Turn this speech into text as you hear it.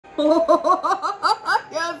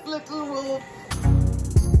Yes, little wolf.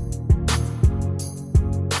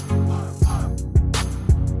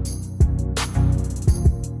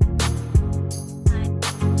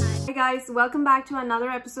 Hey guys, welcome back to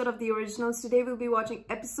another episode of The Originals. Today we'll be watching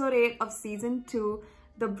episode 8 of season 2,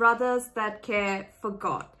 The Brothers That Care for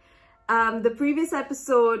God. The previous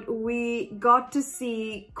episode, we got to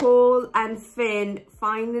see Cole and Finn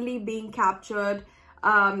finally being captured,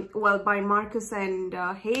 well, by Marcus and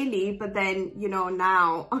Hayley, but then, you know,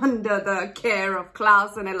 now under the care of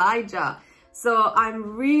Klaus and Elijah. So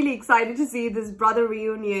I'm really excited to see this brother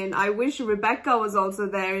reunion. I wish Rebekah was also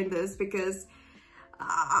there in this because,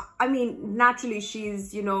 I mean, naturally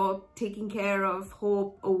she's, you know, taking care of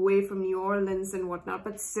Hope away from New Orleans and whatnot,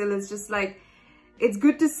 but still it's just like, it's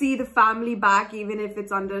good to see the family back, even if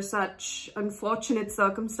it's under such unfortunate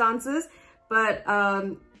circumstances. But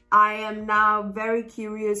I am now very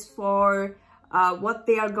curious for what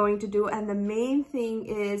they are going to do. And the main thing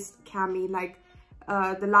is Cammy. Like,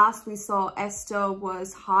 the last we saw, Esther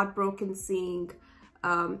was heartbroken seeing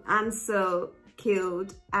Ansel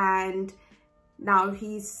killed. And now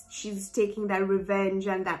she's taking that revenge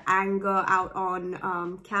and that anger out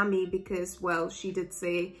on Cammy because, well, she did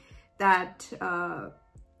say that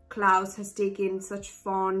Klaus has taken such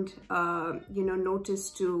fond, you know, notice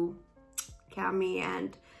to Cammy,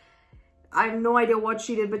 and I have no idea what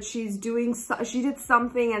she did, but she did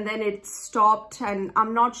something and then it stopped, and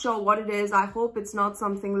I'm not sure what it is. I hope it's not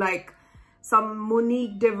something like some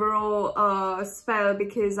Monique Devereaux spell,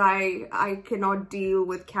 because I cannot deal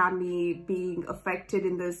with Cammy being affected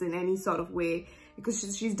in this in any sort of way,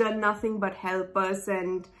 because she's done nothing but help us,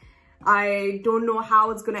 and I don't know how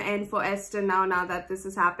it's gonna end for Esther now that this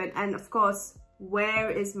has happened. And of course, where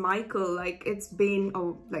is Michael? Like, it's been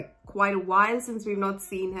like quite a while since we've not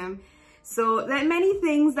seen him. So there are many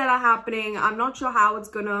things that are happening. I'm not sure how it's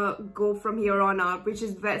gonna go from here on out, which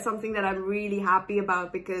is something that I'm really happy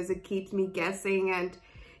about because it keeps me guessing. And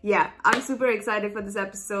yeah, I'm super excited for this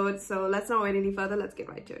episode. So let's not wait any further. Let's get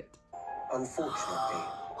right to it. Unfortunately,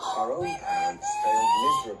 our own parents failed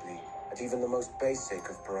miserably at even the most basic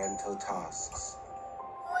of parental tasks.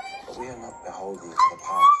 But we are not beholden to the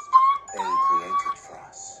past they created for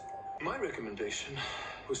us. My recommendation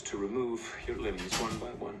was to remove your limbs one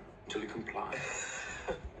by one until you comply.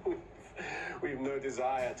 We've no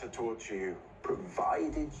desire to torture you,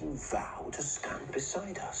 provided you vow to stand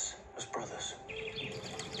beside us as brothers.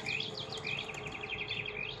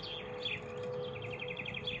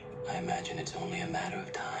 I imagine it's only a matter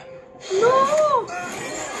of time. No!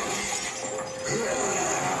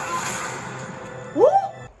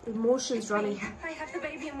 Emotions running. I have the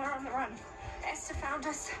baby and we're on the run. Esther found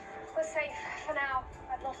us. We're safe for now.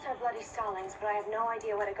 I've lost her bloody starlings, but I have no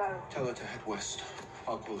idea where to go. Tell her to head west.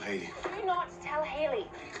 I'll call Hayley. Do not tell Hayley.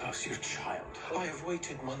 Klaus, your child. I have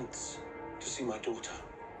waited months to see my daughter.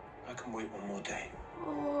 I can wait one more day.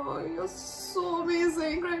 Oh, you're so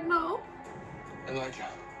amazing right now. Elijah,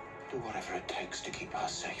 do whatever it takes to keep her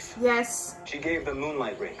safe. Yes. She gave them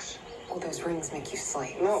moonlight rings. Oh, those rings make you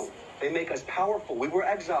slaves. No, they make us powerful. We were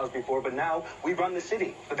exiles before, but now we run the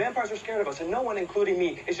city. The vampires are scared of us, and no one, including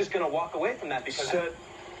me, is just gonna walk away from that because... Set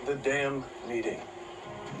the damn meeting.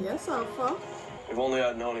 Yes, Alpha. If only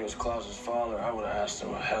I'd known he was Klaus's father, I would have asked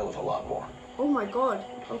him a hell of a lot more. Oh my god.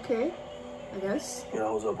 Okay. I guess. You know,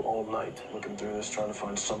 I was up all night looking through this, trying to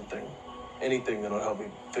find something, anything that'll help me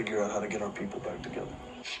figure out how to get our people back together.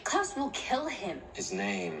 Klaus will kill him. His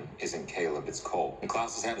name isn't Caleb, it's Cole. And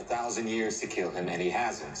Klaus has had 1,000 years to kill him, and he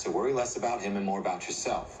hasn't. So worry less about him and more about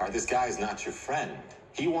yourself. All right, this guy is not your friend.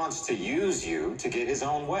 He wants to use you to get his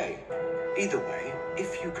own way. Either way,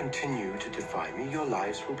 if you continue to defy me, your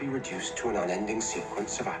lives will be reduced to an unending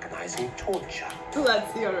sequence of agonizing torture.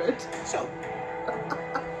 Let's hear it. So,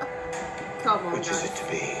 Come on, which is it to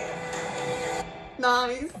be?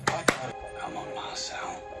 Nice. Come on,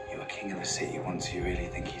 Marcel. You were king of the city once. You really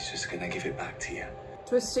think he's just gonna give it back to you?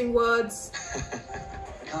 Twisting words.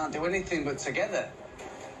 We can't do anything but together.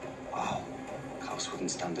 Oh, Klaus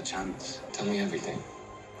wouldn't stand a chance. Tell me everything.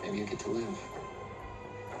 Maybe you get to live.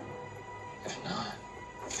 If not...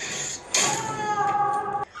 It's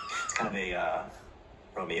kind of a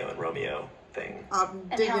Romeo and Romeo thing. I'm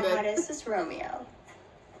And digging how hot it. is this Romeo?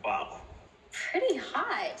 Wow. Pretty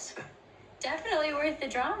hot. Definitely worth the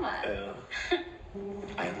drama.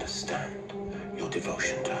 I understand your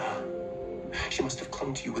devotion to her. She must have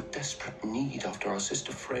clung to you with desperate need after our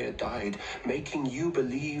sister Freya died, making you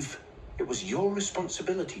believe It was your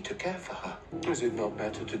responsibility to care for her. Is it not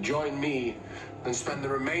better to join me than spend the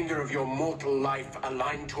remainder of your mortal life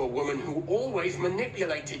aligned to a woman who always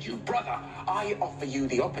manipulated you? Brother, I offer you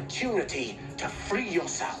the opportunity to free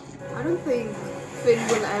yourself. I don't think Finn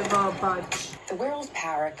will ever budge. The werewolf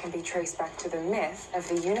power can be traced back to the myth of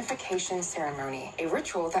the unification ceremony, a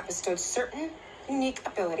ritual that bestowed certain unique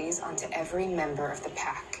abilities onto every member of the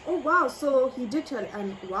pack. Oh wow, so he did tell,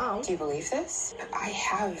 and wow. Do you believe this? I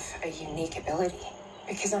have a unique ability.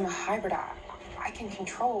 Because I'm a hybrid, I can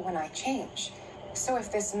control when I change. So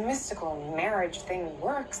if this mystical marriage thing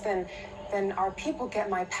works, then our people get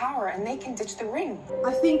my power and they can ditch the ring.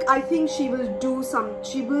 I think she will do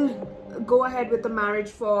she will go ahead with the marriage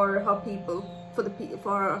for her people,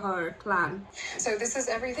 for her clan. So this is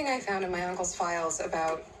everything I found in my uncle's files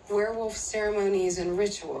about werewolf ceremonies and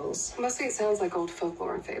rituals. Mostly it sounds like old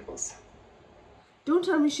folklore and fables. Don't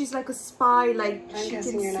tell me she's like a spy, like I'm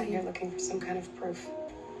guessing you're not here looking for some kind of proof.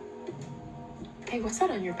 Hey, what's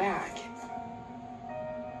that on your back?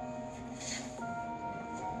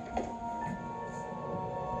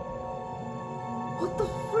 What the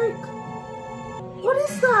frick? What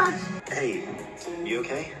is that? Hey, you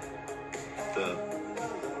okay? The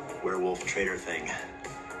werewolf trader thing.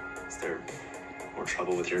 Is there more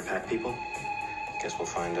trouble with your pack people? Guess we'll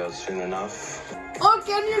find out soon enough. Oh,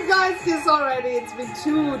 can you guys kiss already? It's been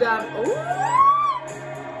too damn.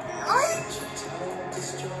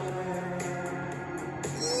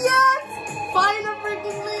 Yes! Finally,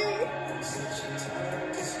 freakingly!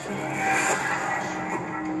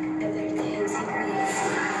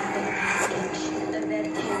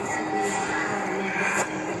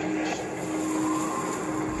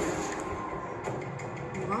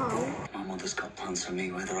 Wow. My mother's got plans for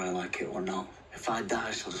me, whether I like it or not. If I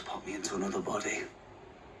die, she'll just pop me into another body.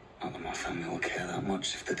 Not that my family will care that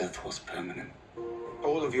much if the death was permanent.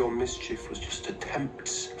 All of your mischief was just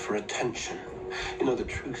attempts for attention. You know, the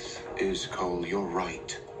truth is, Cole, you're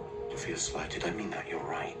right to feel slighted. I mean that, you're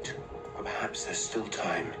right. But perhaps there's still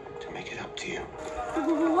time to make it up to you.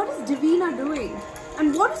 What is Davina doing?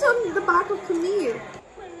 And what is on the back of Camille?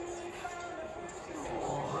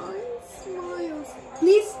 Oh, he smiles.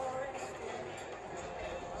 Please.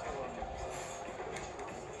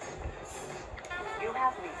 You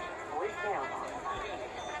have reached voicemail box.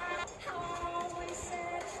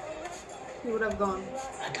 He would have gone.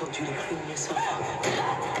 I told you to clean yourself up.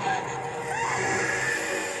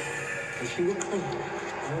 If you were clean, no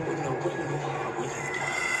one would know what you are or what you've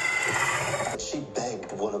done. She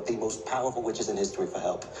begged one of the most powerful witches in history for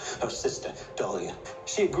help, her sister, Dahlia.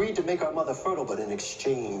 She agreed to make our mother fertile, but in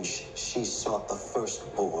exchange, she sought the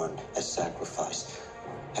firstborn as sacrifice,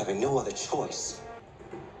 having no other choice.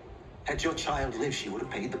 Had your child lived, she would have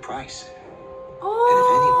paid the price. And if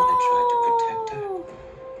anyone had tried to protect her,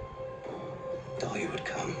 Dahlia would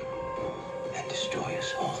come and destroy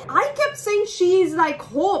us all. I kept saying she's like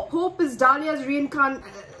Hope. Hope is Dahlia's reincarnation.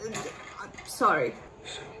 Sorry.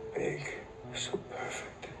 So big, so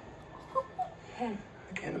perfect. I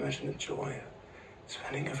can't imagine the joy of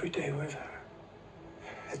spending every day with her.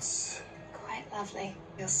 It's Quite lovely.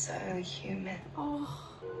 You're so human. Oh.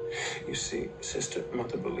 You see, Sister,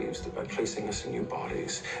 Mother believes that by placing us in new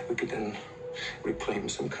bodies, we could then reclaim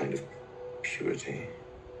some kind of purity.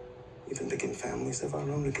 even begin families of our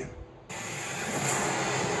own again.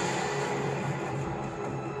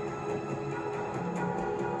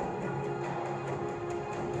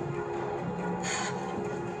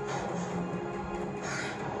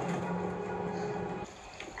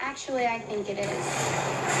 Actually, I think it is.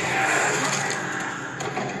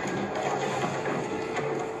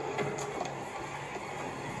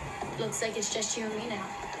 Looks like it's just you and me now.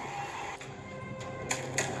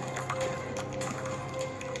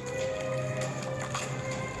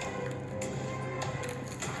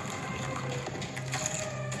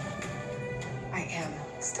 I am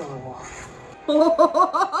still a wolf.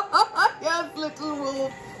 Yes, little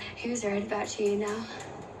wolf. He was right about you, you know.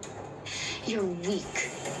 You're weak.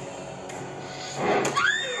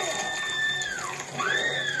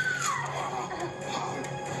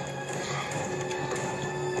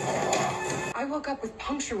 I woke up with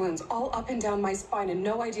puncture wounds all up and down my spine and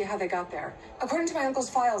no idea how they got there. According to my uncle's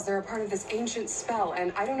files, they're a part of this ancient spell,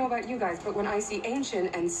 and I don't know about you guys, but when I see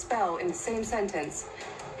ancient and spell in the same sentence,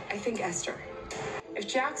 I think Esther. If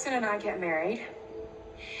Jackson and I get married,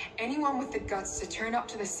 anyone with the guts to turn up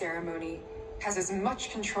to the ceremony has as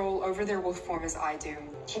much control over their wolf form as I do.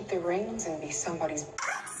 Keep the rings and be somebody's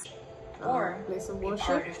or place of be worship.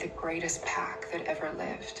 part of the greatest pack that ever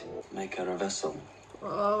lived. Make her a vessel.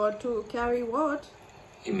 To carry what?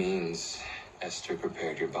 He means Esther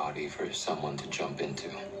prepared your body for someone to jump into.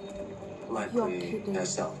 Likely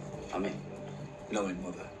herself. I mean, knowing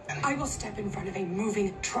mother. I will step in front of a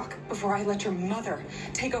moving truck before I let your mother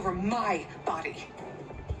take over my body.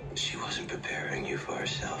 She wasn't preparing you for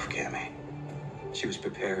herself, Cammy. She was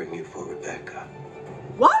preparing you for Rebekah.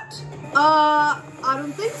 What? I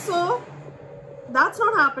don't think so. That's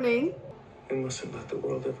not happening. We mustn't let the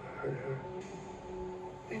world ever hurt her.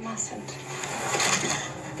 We mustn't.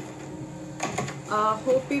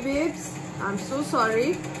 Hopi babes, I'm so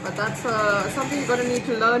sorry, but that's something you're gonna need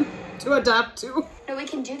to learn to adapt to. No, we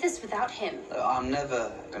can do this without him. I'm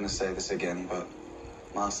never gonna say this again, but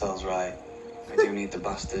Marcel's right. I do need the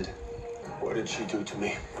bastard. What did she do to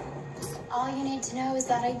me? All you need to know is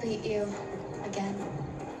that I beat you. Again.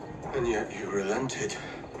 And yet you relented.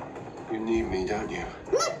 You need me, don't you?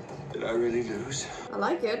 Did I really lose? I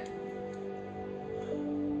like it.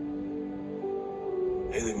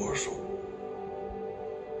 HAYLEY Marcel,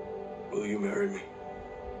 will you marry me?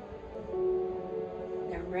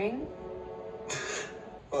 No ring?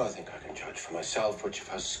 Well, I think I can judge for myself which of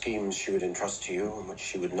her schemes she would entrust to you and which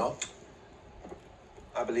she would not.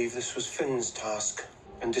 I believe this was Finn's task,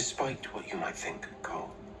 and despite what you might think,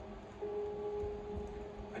 Cole,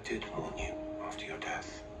 I did warn you after your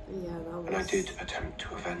death. Yeah, that was... And I did attempt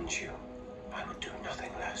to avenge you. I would do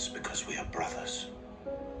nothing less because we are brothers.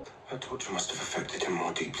 Her torture must have affected him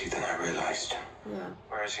more deeply than I realized. Yeah.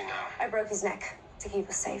 Where is he now? I broke his neck to keep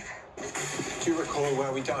us safe. Do you recall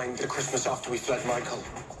where we dined the Christmas after we fled Michael?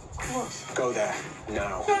 Of course. Go there,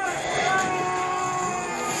 now.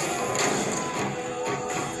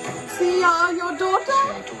 See your daughter? See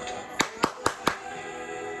our daughter.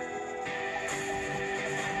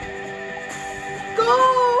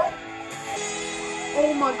 Go!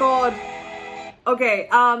 Oh my god. Okay,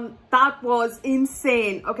 that was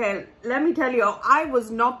insane. Okay, let me tell you, I was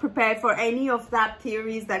not prepared for any of that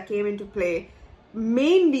theories that came into play.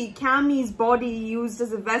 Mainly, Cammy's body used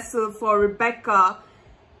as a vessel for Rebekah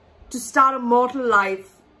to start a mortal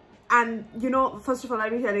life. And, you know, first of all,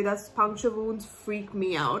 let me tell you, that's puncture wounds freak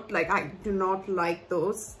me out. Like, I do not like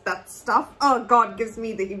that stuff. Oh, God, gives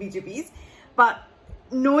me the heebie-jeebies. But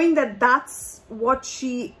knowing that that's what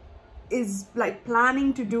she is, like,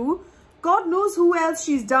 planning to do, God knows who else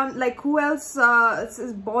she's done, like, who else, it's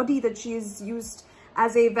his body that she's used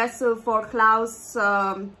as a vessel for Klaus,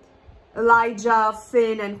 Elijah,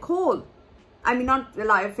 Finn, and Cole. I mean, not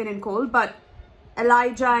Elijah, Finn, and Cole, but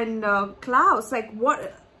Elijah and Klaus. Like,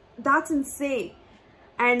 what? That's insane.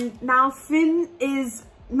 And now Finn is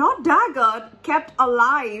not daggered, kept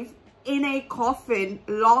alive in a coffin,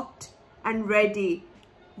 locked and ready.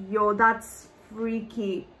 Yo, that's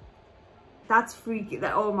freaky. That's freaky.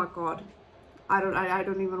 Oh my god. I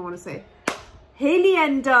don't even want to say. HAYLEY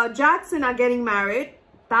and Jackson are getting married.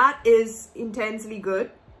 That is intensely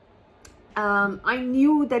good. I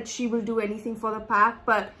knew that she will do anything for the pack,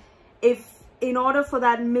 but in order for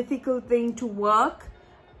that mythical thing to work,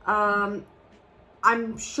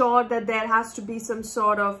 I'm sure that there has to be some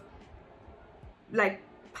sort of like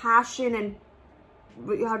passion and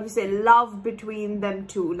how do you say, love between them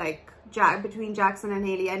two, like between Jackson and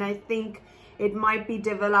HAYLEY. And I think it might be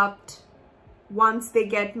developed once they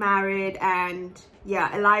get married. And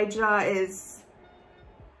yeah, Elijah is,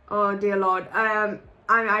 oh dear Lord,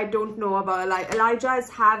 I don't know about Elijah. Elijah is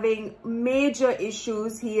having major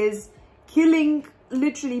issues. He is killing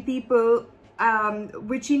literally people,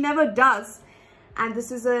 which he never does. And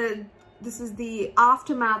this is the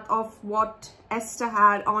aftermath of what Esther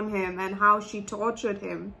had on him and how she tortured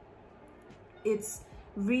him. It's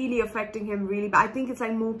really affecting him really bad. I think it's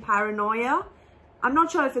like more paranoia. I'm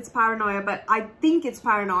not sure if it's paranoia, but I think it's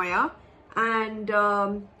paranoia and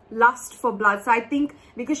lust for blood. So I think,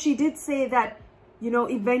 because she did say that, you know,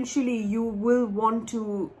 eventually you will want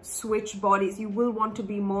to switch bodies, you will want to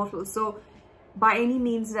be mortal. So by any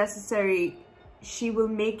means necessary, she will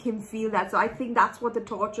make him feel that. So I think that's what the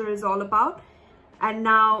torture is all about. And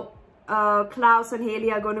now Klaus and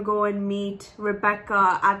HAYLEY are going to go and meet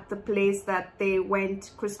Rebekah at the place that they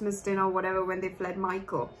went Christmas dinner or whatever when they fled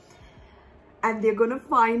Michael. And they're going to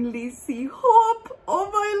finally see Hope.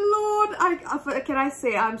 Oh my Lord. Can I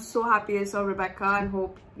say, I'm so happy I saw Rebekah and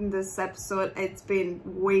Hope in this episode. It's been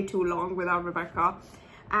way too long without Rebekah.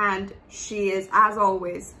 And she is, as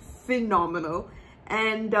always, phenomenal.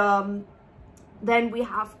 And then we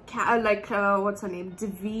have, what's her name?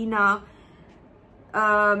 Davina.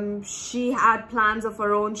 She had plans of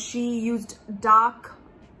her own. She used dark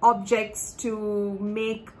objects to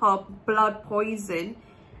make her blood poison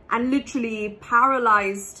and literally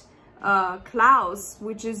paralyzed Klaus,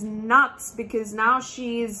 which is nuts, because now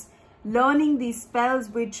she is learning these spells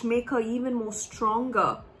which make her even more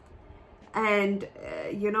stronger. And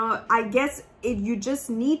you know, I guess you just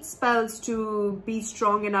need spells to be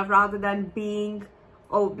strong enough, rather than being,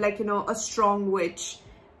 like, you know, a strong witch.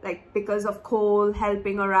 Like, because of Cole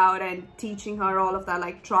helping her out and teaching her all of that,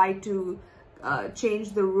 like try to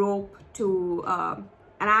change the rope to an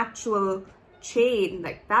actual chain.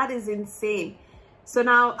 Like, that is insane. So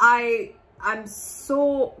now I'm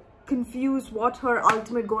so confused what her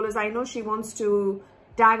ultimate goal is. I know she wants to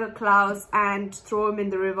dagger Klaus and throw him in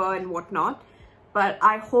the river and whatnot, but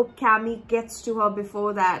I hope Cammy gets to her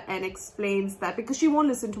before that and explains that, because she won't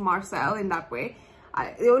listen to Marcel in that way.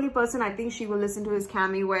 The only person I think she will listen to is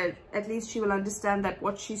Cammy, where at least she will understand that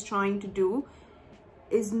what she's trying to do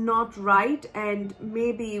is not right. And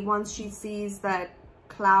maybe once she sees that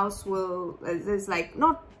Klaus is like,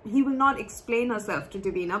 he will not explain herself to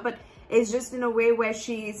Davina, but it's just in a way where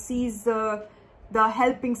she sees the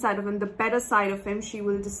helping side of him, the better side of him, she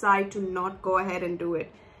will decide to not go ahead and do it.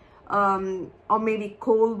 Or maybe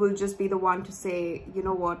Cole will just be the one to say, you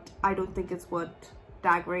know what, I don't think it's worth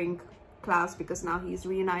daggering Klaus, because now he's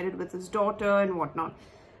reunited with his daughter and whatnot.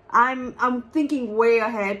 I'm thinking way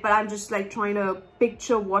ahead, but I'm just like trying to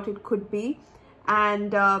picture what it could be.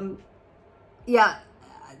 And yeah,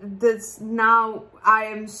 now I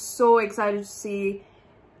am so excited to see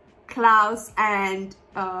Klaus and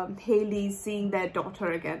Hayley seeing their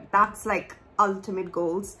daughter again. That's like ultimate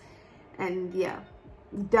goals. And yeah,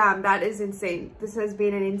 damn, that is insane. This has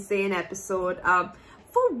been an insane episode.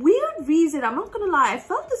 For weird reason, I'm not gonna lie, I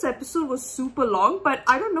felt this episode was super long, but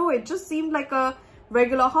I don't know, it just seemed like a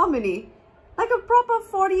regular hominy, like a proper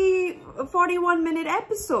 41-minute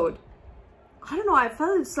episode. I don't know, I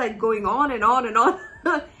felt it's like going on and on and on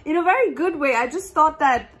in a very good way. I just thought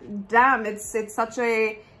that, damn, it's such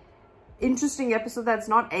a interesting episode that's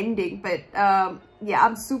not ending. But yeah,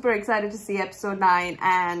 I'm super excited to see episode 9,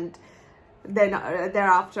 and then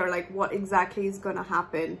thereafter, like, what exactly is gonna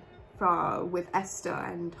happen with Esther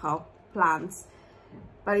and her plans.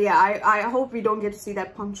 But yeah, I hope we don't get to see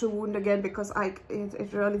that puncture wound again, because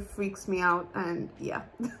it really freaks me out. And yeah,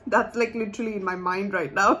 that's like literally in my mind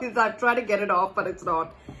right now. I'm trying to get it off, but it's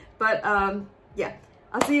not. But yeah,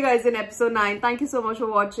 I'll see you guys in episode 9. Thank you so much for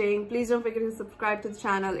watching. Please don't forget to subscribe to the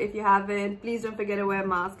channel if you haven't. Please don't forget to wear a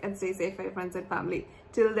mask and stay safe for your friends and family.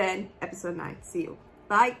 Till then, episode 9. See you.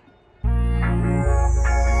 Bye.